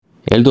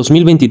El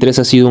 2023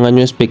 ha sido un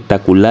año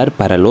espectacular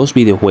para los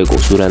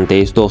videojuegos.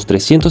 Durante estos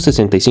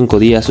 365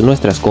 días,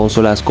 nuestras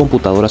consolas,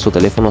 computadoras o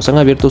teléfonos han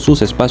abierto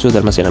sus espacios de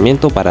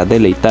almacenamiento para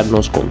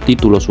deleitarnos con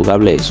títulos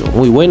jugables o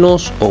muy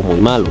buenos o muy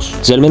malos.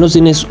 Si al menos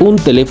tienes un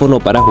teléfono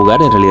para jugar,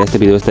 en realidad este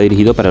video está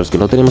dirigido para los que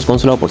no tenemos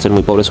consola o por ser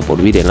muy pobres o por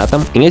vivir en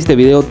LATAM. En este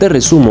video te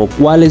resumo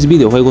cuáles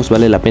videojuegos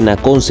vale la pena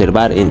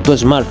conservar en tu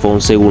smartphone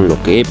según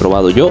lo que he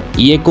probado yo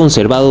y he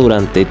conservado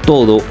durante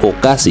todo o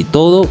casi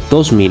todo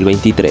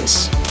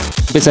 2023.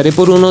 Empezaré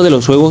por uno de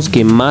los juegos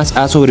que más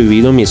ha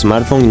sobrevivido en mi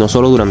smartphone y no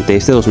solo durante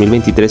este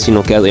 2023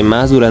 sino que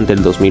además durante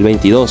el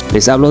 2022.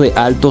 Les hablo de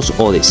Altos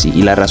Odyssey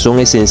y la razón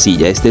es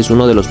sencilla. Este es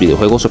uno de los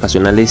videojuegos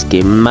ocasionales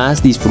que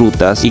más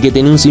disfrutas y que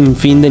tiene un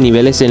sinfín de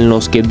niveles en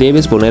los que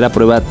debes poner a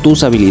prueba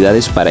tus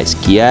habilidades para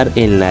esquiar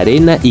en la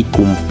arena y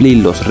cumplir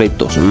los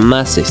retos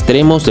más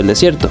extremos del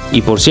desierto.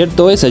 Y por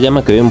cierto, esa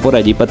llama que ven por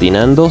allí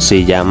patinando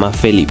se llama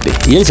Felipe.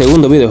 Y el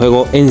segundo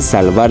videojuego en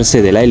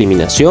salvarse de la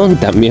eliminación,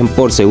 también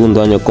por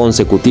segundo año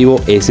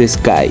consecutivo, es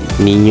Sky,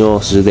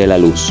 Niños de la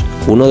Luz,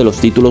 uno de los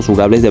títulos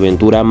jugables de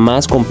aventura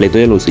más completo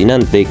y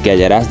alucinante que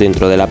hallarás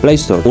dentro de la Play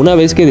Store. Una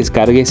vez que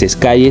descargues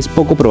Sky es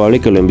poco probable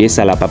que lo envíes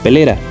a la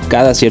papelera.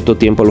 Cada cierto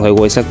tiempo el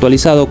juego es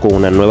actualizado con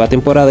una nueva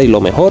temporada y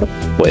lo mejor,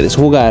 puedes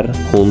jugar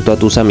junto a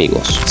tus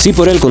amigos. Si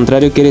por el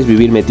contrario quieres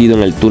vivir metido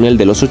en el túnel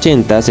de los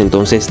 80s,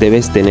 entonces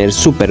debes tener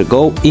Super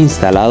Go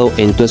instalado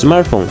en tu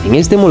smartphone. En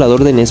este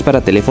emulador de NES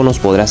para teléfonos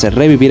podrás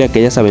revivir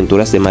aquellas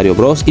aventuras de Mario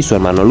Bros y su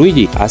hermano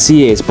Luigi.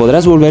 Así es,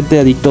 podrás volverte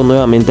adicto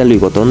nuevamente al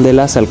bigotón de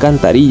las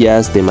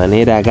alcantarillas de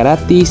manera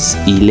gratis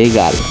y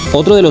legal.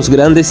 Otro de los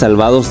grandes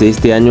salvados de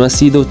este año ha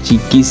sido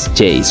Chiquis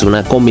Chase,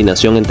 una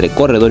combinación entre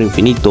corredor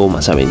infinito,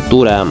 más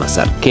aventura, más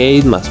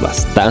arcade, más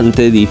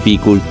bastante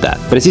dificultad.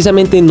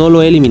 Precisamente no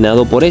lo he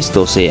eliminado por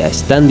esto, o sea,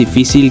 es tan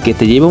difícil que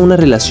te lleva a una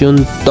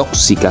relación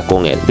tóxica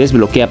con él.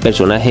 Desbloquea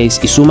personajes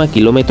y suma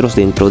kilómetros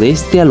dentro de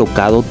este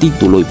alocado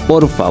título y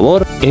por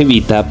favor,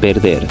 evita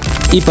perder.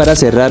 Y para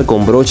cerrar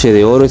con broche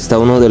de oro está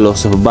uno de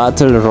los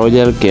Battle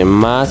Royale que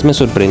más me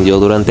sorprendió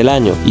durante el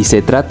año y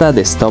se trata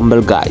de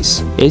Stumble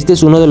Guys. Este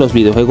es uno de los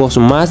videojuegos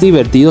más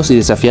divertidos y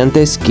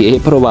desafiantes que he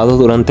probado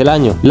durante el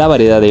año. La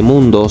variedad de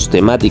mundos,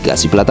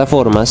 temáticas y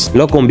plataformas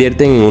lo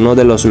convierten en uno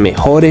de los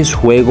mejores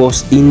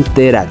juegos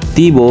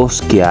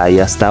interactivos que hay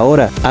hasta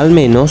ahora, al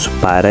menos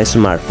para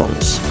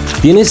smartphones.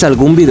 ¿Tienes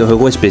algún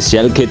videojuego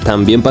especial que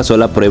también pasó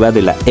la prueba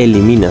de la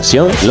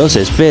eliminación? Los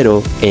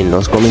espero en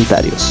los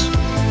comentarios.